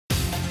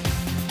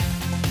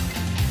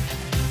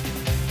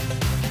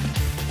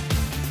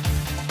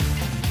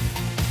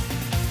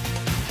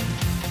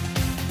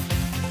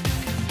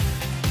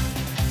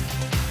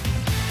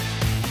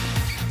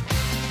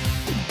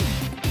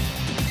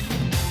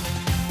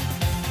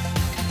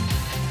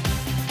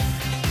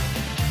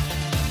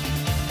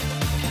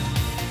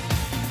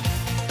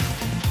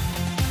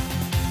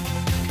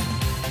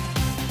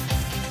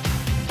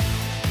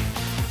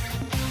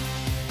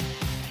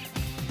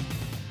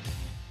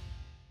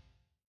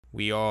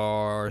We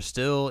are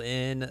still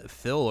in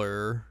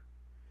filler.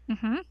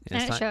 Mm-hmm.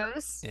 And And it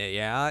shows.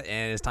 yeah,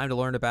 and it's time to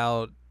learn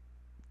about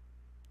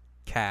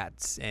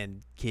cats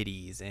and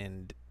kitties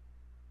and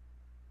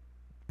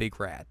big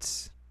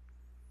rats.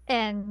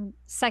 And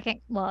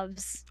second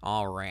loves.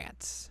 All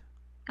rats.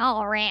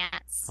 All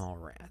rants. All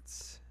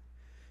rats.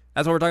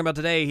 That's what we're talking about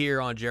today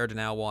here on Jared to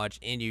Now Watch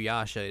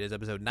Inuyasha. It is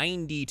episode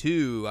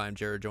 92. I'm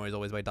Jared, joined as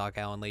always by Doc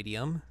Allen,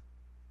 Ladium.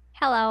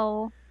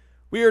 Hello.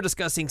 We are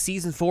discussing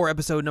season 4,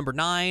 episode number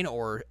 9,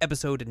 or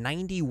episode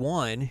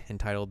 91,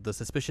 entitled The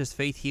Suspicious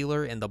Faith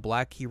Healer and the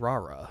Black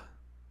Kirara.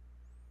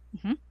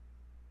 Mm-hmm.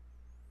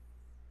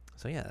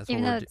 So yeah, that's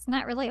Even what though we're it's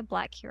not really a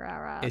black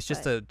Kirara. It's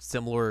just a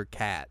similar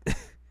cat.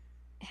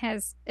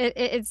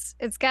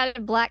 It's got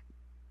a black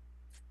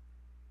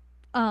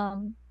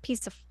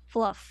piece of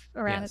fluff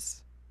around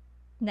its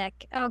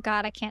neck. Oh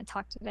god, I can't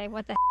talk today.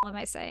 What the hell am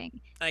I saying?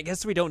 I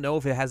guess we don't know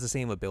if it has the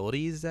same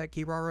abilities that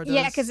Kirara does.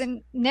 Yeah, because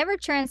it never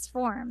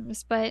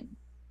transforms, but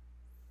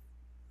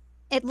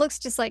it looks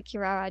just like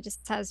Kirara. It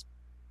just has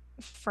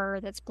fur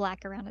that's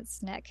black around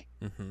its neck.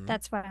 Mm-hmm.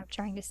 That's what I'm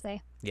trying to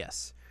say.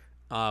 Yes.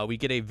 We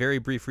get a very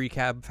brief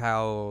recap of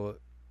how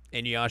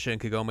Inuyasha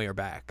and Kagome are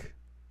back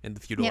in the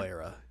feudal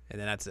era,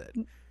 and then that's it.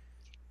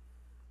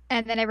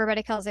 And then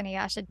everybody calls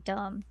Inuyasha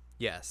dumb.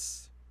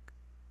 Yes.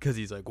 Because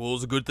he's like, well,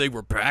 it's a good thing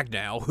we're back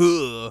now.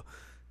 Huh.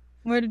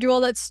 I'm going to do all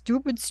that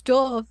stupid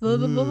stuff. Blah,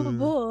 blah, blah, blah,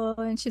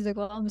 blah. And she's like,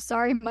 well, I'm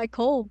sorry my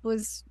cold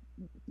was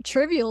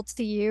trivial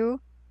to you.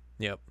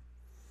 Yep.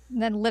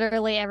 And then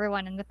literally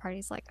everyone in the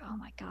party's like, oh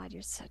my god,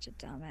 you're such a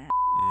dumbass.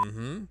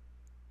 Mm-hmm.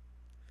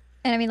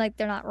 And I mean, like,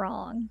 they're not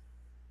wrong.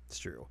 It's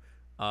true.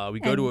 We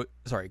go to a...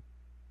 Sorry.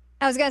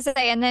 I was going to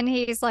say, and then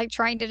he's like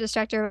trying to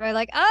distract everybody,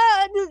 like,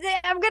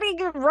 I'm going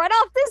to run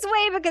off this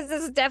way because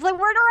this is definitely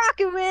where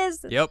Naraku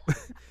is. Yep.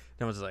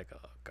 Everyone's like,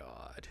 oh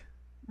god.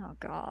 Oh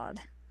god.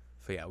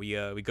 So yeah,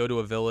 we go to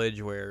a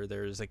village where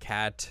there's a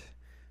cat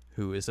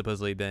who has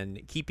supposedly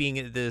been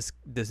keeping this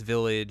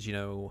village, you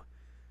know,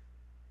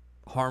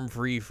 harm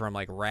free from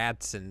like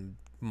rats and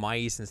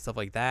mice and stuff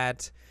like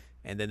that.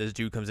 And then this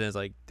dude comes in and is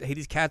like, hey,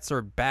 these cats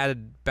are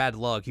bad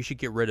luck. You should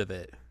get rid of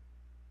it.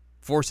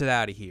 Force it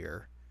out of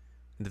here.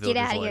 And the Get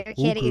out of like,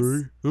 here, kitties.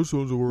 Okay, that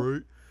sounds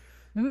alright.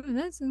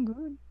 That sounds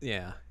good.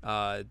 Yeah.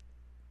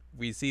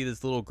 We see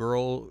this little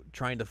girl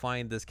trying to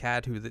find this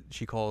cat who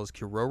she calls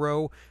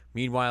Kiroro.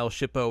 Meanwhile,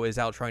 Shippo is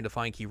out trying to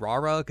find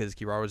Kirara because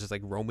Kirara's just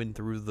like roaming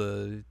through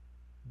the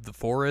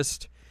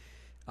forest.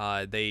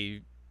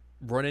 They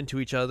run into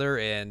each other,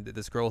 and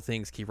this girl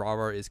thinks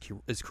Kirara is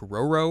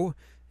Kiroro,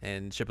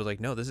 and Shippo's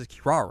like, no, this is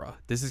Kirara.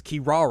 This is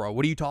Kirara.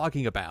 What are you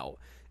talking about?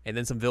 And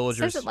then some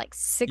villagers says it like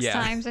 6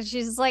 times, and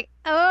she's like,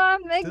 "Oh,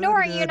 I'm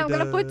ignoring you, and I'm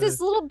gonna put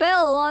this little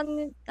bell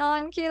on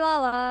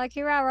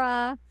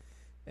Kirara."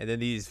 And then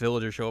these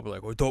villagers show up and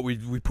like, I thought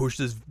we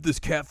pushed this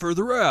cat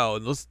further out,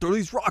 and let's throw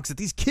these rocks at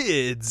these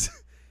kids.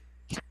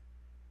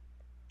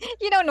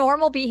 You know,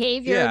 normal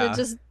behavior to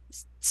just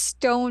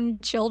stone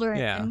children.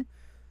 Yeah.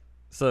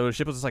 So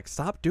Shippo's just like,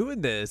 stop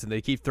doing this, and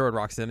they keep throwing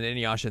rocks at them. And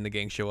Inuyasha and the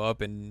gang show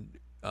up, and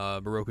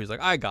Moroku's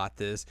like, I got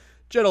this.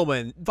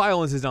 Gentlemen,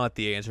 violence is not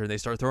the answer. And they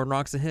start throwing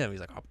rocks at him. He's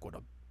like, I'm going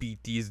to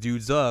beat these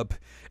dudes up.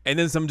 And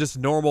then some just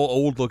normal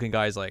old-looking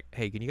guy's like,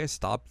 hey, can you guys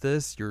stop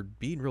this? You're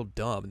being real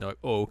dumb. And they're like,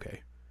 oh,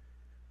 okay.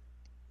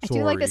 I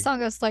do like the song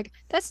goes like,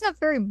 that's not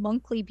very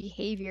monkly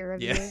behavior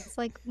of you. It's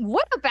like,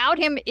 what about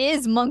him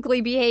is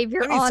monkly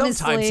behavior, I mean, honestly?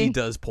 sometimes he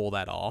does pull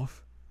that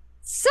off.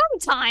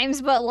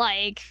 Sometimes, but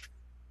like...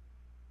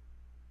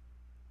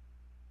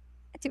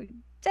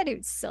 That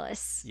dude's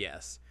sus.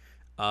 Yes.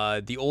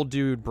 The old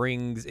dude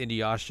brings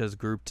Inuyasha's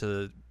group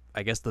to,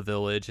 I guess, the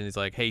village, and he's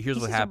like, hey, here's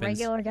what happens.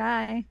 He's a regular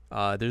guy.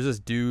 There's this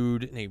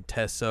dude named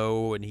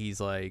Tesso, and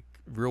he's like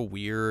real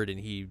weird, and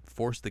he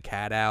forced the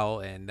cat out,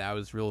 and that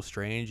was real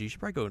strange. You should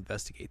probably go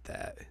investigate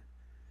that.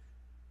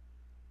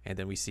 And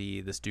then we see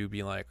this dude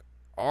being like,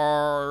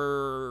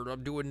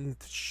 I'm doing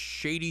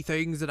shady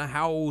things in a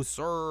house.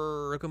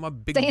 Look at my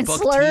big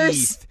buck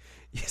teeth.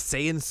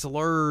 Saying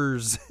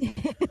slurs.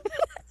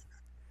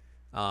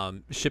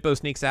 Shippo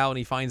sneaks out and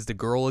he finds the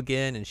girl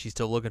again, and she's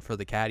still looking for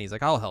the cat. And he's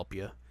like, I'll help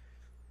you.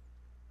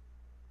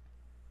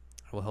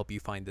 I will help you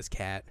find this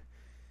cat.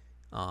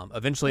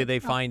 Eventually they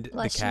find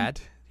the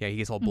cat. Yeah, he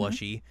gets all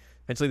blushy.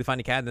 Eventually they find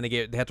the cat, and then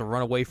they have to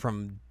run away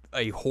from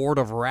a horde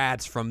of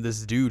rats from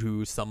this dude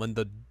who summoned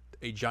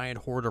a giant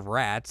horde of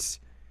rats.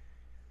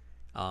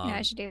 Yeah,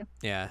 I should do.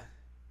 Yeah.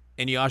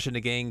 Inuyasha and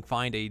the gang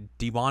find a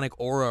demonic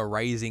aura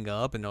rising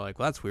up, and they're like,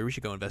 well, that's weird. We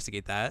should go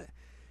investigate that.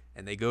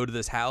 And they go to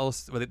this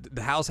house. Well,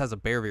 the house has a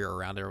barrier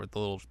around it, with the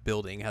little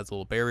building has a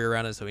little barrier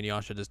around it, so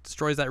Inuyasha just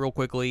destroys that real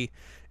quickly.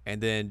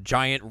 And then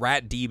giant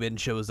rat demon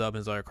shows up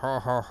and is like, ha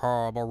ha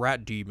ha, I'm a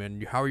rat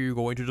demon. How are you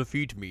going to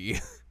defeat me?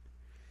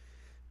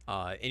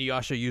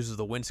 Inuyasha uses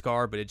the wind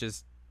scar, but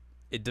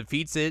it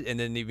defeats it, and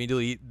then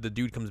immediately the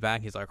dude comes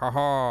back. He's like, ha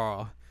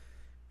ha.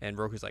 And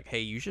Roku's like,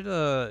 hey, you should,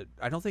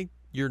 I don't think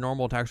your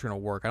normal attacks are going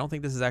to work. I don't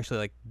think this is actually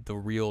like the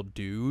real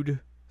dude.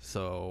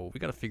 So we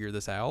got to figure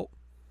this out.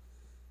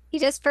 He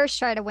does first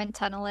try to wind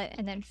tunnel it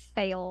and then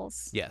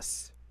fails.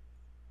 Yes.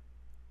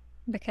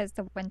 because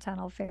the wind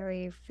tunnel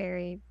very,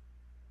 very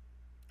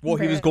Well,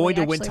 he was going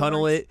rarely to wind actually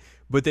tunnel works. it,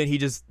 but then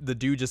the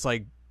dude just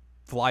like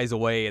flies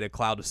away in a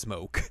cloud of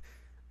smoke.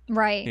 And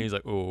Right. he's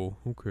like, oh,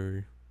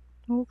 okay.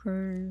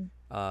 Okay.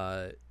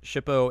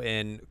 Shippo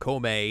and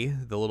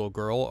Komei, the little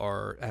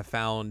girl, have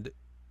found,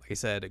 like I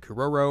said,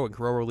 Kuroro, and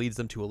Kuroro leads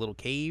them to a little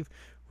cave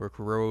where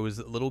Kuroro's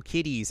little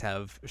kitties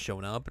have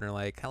shown up and are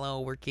like,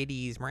 hello, we're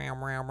kitties, meow,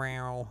 meow,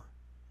 meow.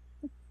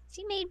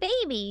 She made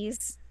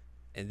babies.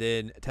 And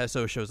then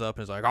Tesso shows up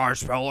and is like, I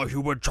smell a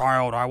human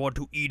child, I want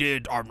to eat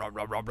it. Nom, nom,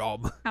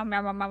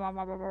 nom, nom,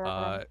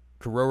 nom.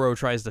 Kuroro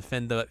tries to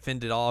fend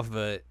it off,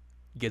 but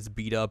gets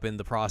beat up in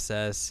the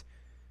process.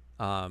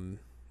 And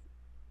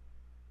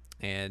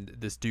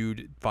this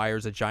dude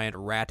fires a giant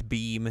rat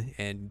beam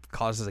and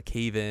causes a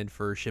cave-in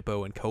for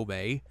Shippo and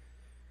Kobe.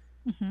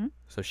 Mm-hmm.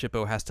 So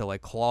Shippo has to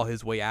like claw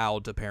his way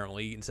out,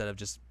 apparently, instead of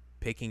just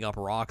picking up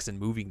rocks and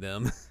moving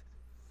them.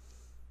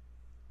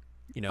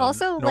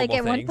 Also, like normal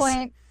at one things.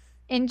 point,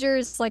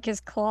 injures like his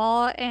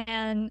claw,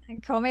 and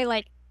Komei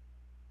like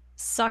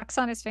sucks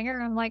on his finger.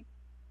 I'm like,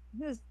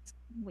 this is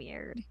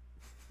weird.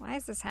 Why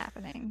is this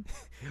happening?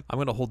 I'm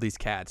going to hold these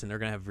cats, and they're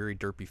going to have very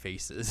derpy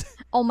faces.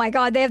 Oh my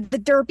god, they have the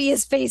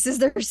derpiest faces.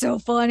 They're so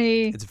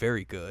funny. It's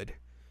very good.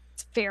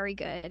 It's very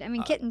good. I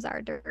mean, kittens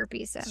are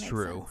derpy, so that It's makes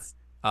true. sense.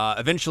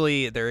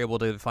 Eventually, they're able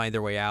to find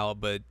their way out,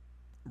 but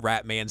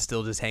Rat Man's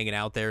still just hanging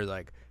out there,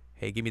 like,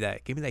 hey, give me that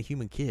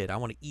human kid. I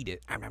want to eat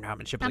it. And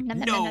Shippo's like,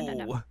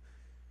 no.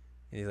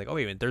 And he's like, oh,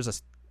 wait a minute.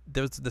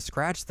 There's the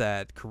scratch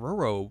that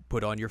Kuroro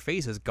put on your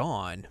face is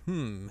gone.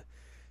 And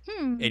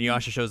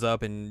Inuyasha shows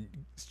up,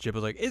 and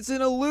Shippo's like, it's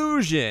an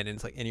illusion. And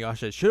it's like,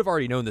 Inuyasha should have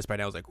already known this by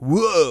now. I was like,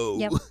 whoa.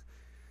 Yep.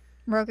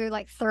 Roku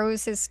like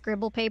throws his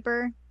scribble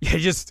paper. Yeah,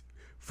 just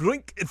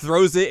flink,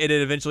 throws it, and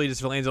it eventually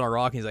just lands on a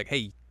rock. And he's like,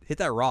 hey, hit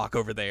that rock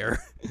over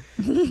there.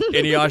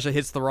 Inuyasha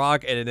hits the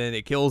rock, and then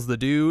it kills the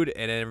dude,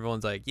 and then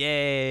everyone's like,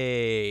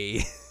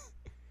 yay.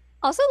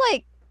 Also,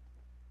 like,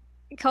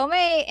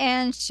 Komei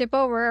and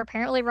Shippo were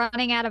apparently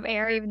running out of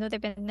air, even though they've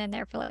been in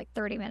there for like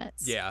 30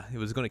 minutes. Yeah, it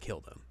was going to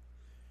kill them.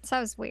 So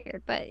that was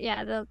weird. But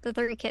yeah, the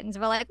three kittens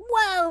were like,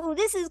 whoa,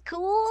 this is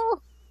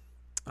cool.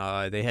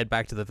 They head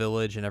back to the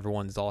village, and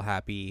everyone's all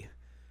happy.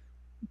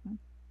 Mm-hmm.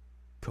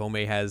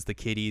 Komei has the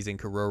kitties and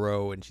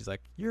Kuroro, and she's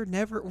like,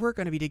 we're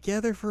going to be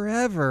together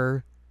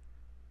forever.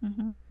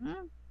 Mm-hmm.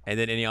 And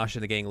then Inuyasha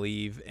and the gang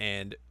leave,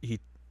 and he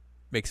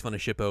makes fun of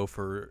Shippo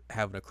for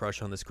having a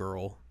crush on this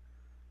girl.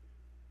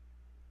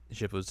 And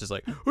Shippo's just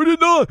like, I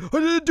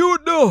didn't do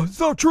it, no, it's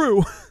not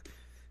true.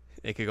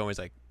 And Kagome's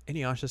like,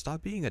 Inuyasha,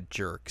 stop being a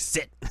jerk,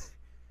 sit.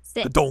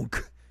 The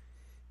donk.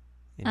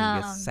 And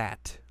he gets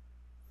sat.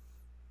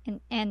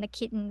 And the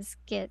kittens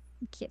get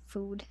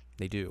food.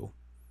 They do.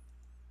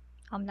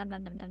 Nom, nom,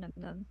 nom, nom, nom,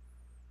 nom.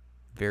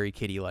 Very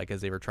kitty-like as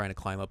they were trying to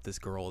climb up this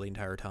girl the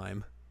entire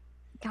time.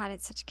 God,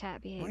 it's such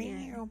cat behavior.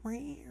 Meow,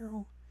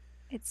 meow.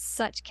 It's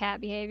such cat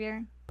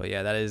behavior. But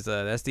yeah,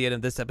 that's the end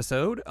of this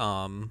episode.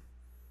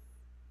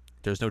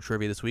 There's no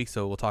trivia this week,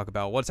 so we'll talk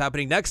about what's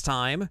happening next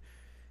time.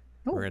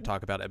 Ooh. We're going to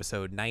talk about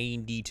episode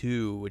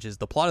 92, which is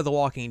the plot of The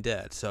Walking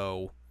Dead.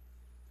 So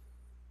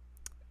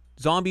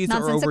zombies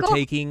are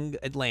overtaking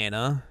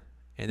Atlanta,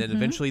 and then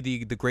eventually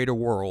the greater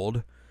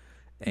world.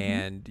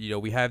 And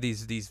we have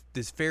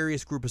this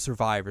various group of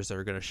survivors that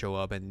are going to show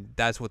up, and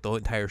that's what the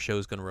entire show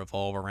is going to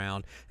revolve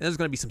around. And there's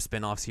going to be some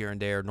spinoffs here and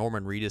there.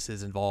 Norman Reedus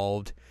is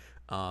involved.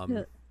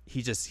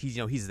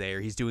 He's there.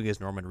 He's doing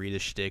his Norman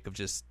Reedus shtick of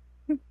just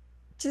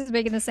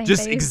making the same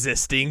just face.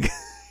 Existing.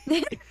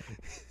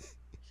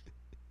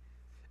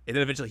 And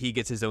then eventually he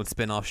gets his own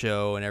spinoff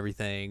show and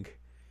everything.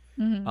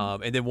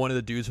 And then one of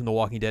the dudes from The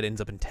Walking Dead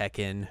ends up in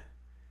Tekken.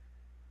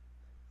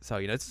 So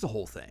it's just a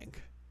whole thing.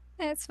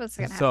 That's what's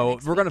going to happen.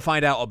 So we're going to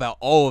find out about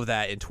all of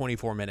that in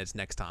 24 minutes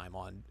next time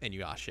on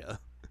Inuyasha.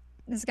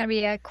 There's going to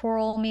be a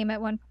coral meme at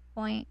one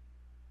point.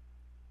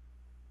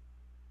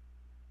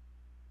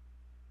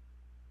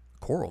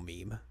 Coral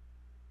meme?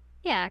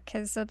 Yeah,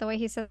 because of the way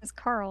he says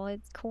Carl,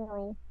 it's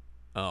coral.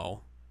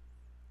 Oh.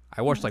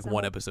 I watched like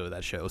one episode of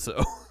that show,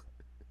 so.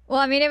 Well,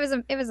 I mean, it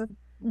was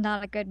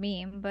not a good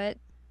meme, but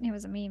it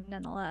was a meme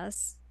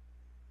nonetheless.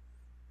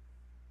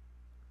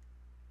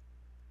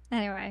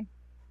 Anyway.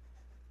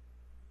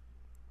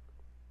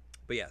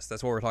 But yes,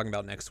 that's what we're talking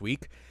about next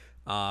week.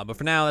 But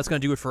for now, that's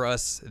going to do it for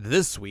us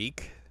this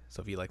week.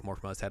 So if you'd like more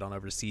from us, head on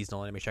over to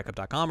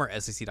seasonalanimecheckup.com or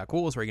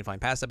sec.cool, where you can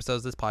find past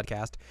episodes of this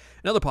podcast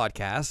and other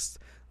podcasts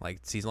like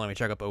Seasonal Anime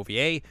Checkup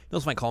OVA. You'll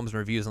also find columns and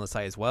reviews on the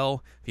site as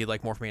well. If you'd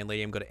like more from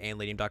AnLadium, go to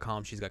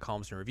AnLadium.com. She's got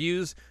columns and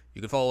reviews.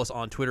 You can follow us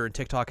on Twitter and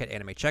TikTok at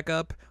Anime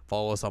Checkup.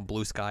 Follow us on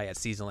Blue Sky at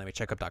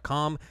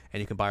seasonalanimecheckup.com. And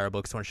you can buy our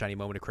books, One Shiny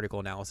Moment, A Critical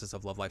Analysis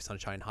of Love, Life,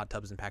 Sunshine, Hot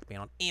Tubs, and Pac-Man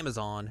on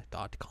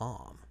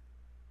Amazon.com.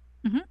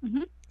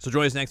 So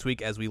join us next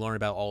week as we learn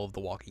about all of The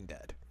Walking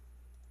Dead.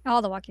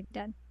 All The Walking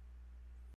Dead.